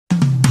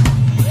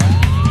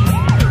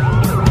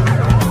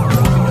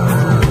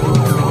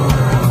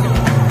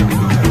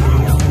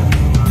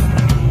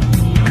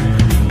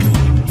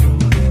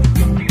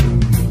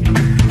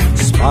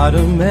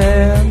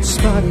Spider-Man,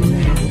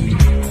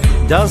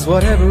 Spider-Man does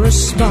whatever a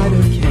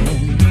spider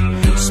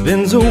can.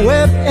 Spins a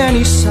web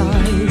any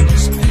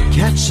size,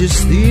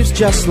 catches thieves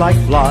just like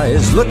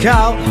flies. Look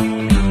out,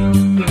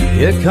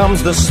 here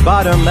comes the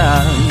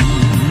Spider-Man.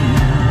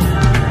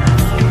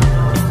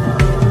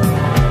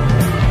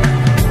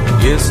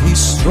 Is he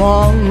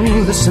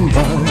strong? Listen,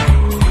 bud,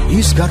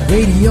 he's got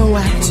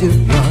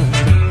radioactive blood.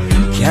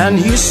 Can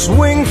he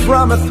swing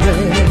from a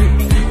thread?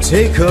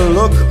 Take a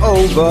look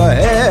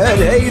overhead.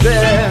 Hey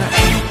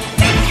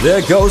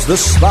there goes the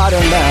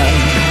Spider-Man.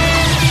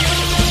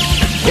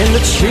 In the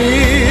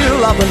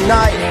chill of the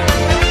night,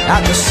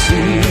 at the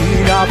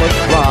scene of a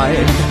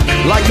crime,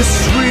 like a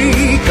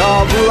streak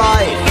of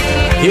light,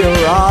 he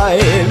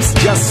arrives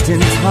just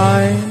in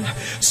time.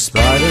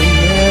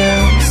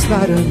 Spider-Man,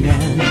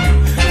 Spider-Man,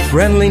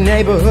 friendly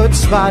neighborhood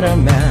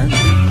Spider-Man.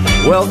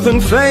 Wealth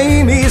and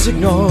fame he's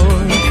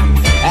ignored,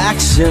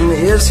 action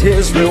is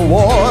his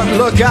reward.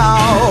 Look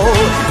out,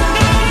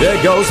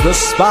 there goes the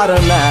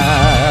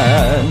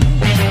Spider-Man.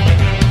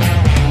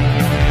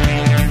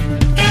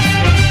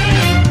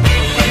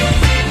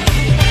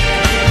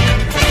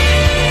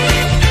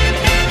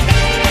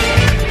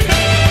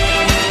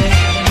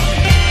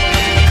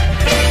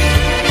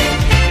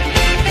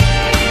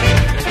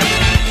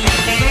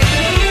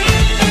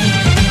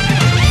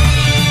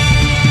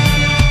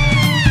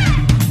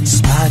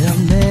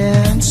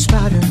 Spider-Man,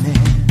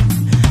 Spider-Man,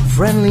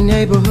 friendly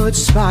neighborhood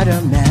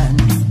Spider-Man.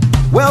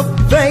 Wealth,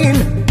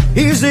 fame,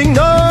 he's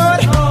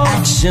ignored,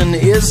 action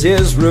is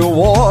his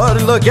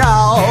reward. Look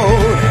out,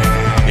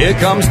 here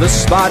comes the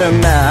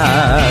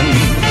Spider-Man.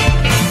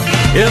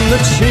 In the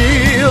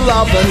chill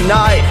of the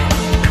night,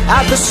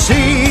 at the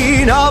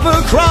scene of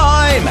a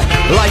crime,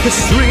 like a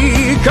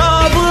streak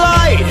of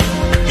light,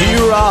 he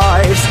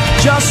arrives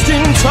just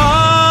in time.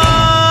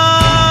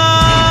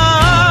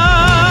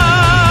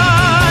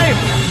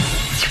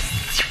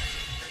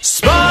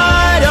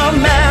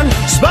 Spider-Man,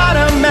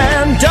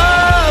 Spider-Man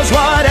does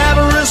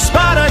whatever a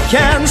spider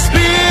can.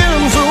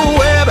 Spins a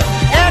web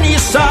any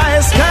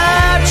size,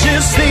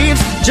 catches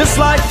thieves just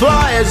like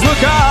flies.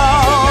 Look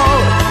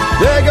out,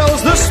 there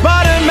goes the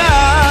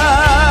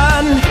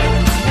Spider-Man.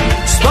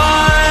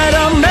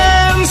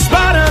 Spider-Man,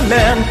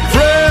 Spider-Man,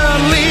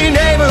 friendly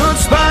neighborhood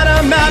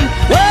Spider-Man.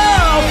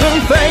 Wealth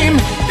and fame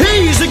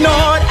he's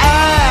ignored,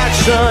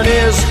 action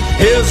is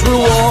his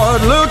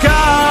reward. Look out,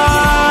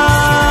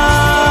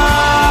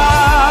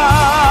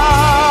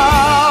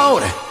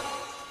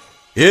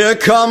 here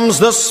comes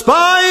the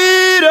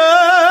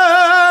Spider-Man.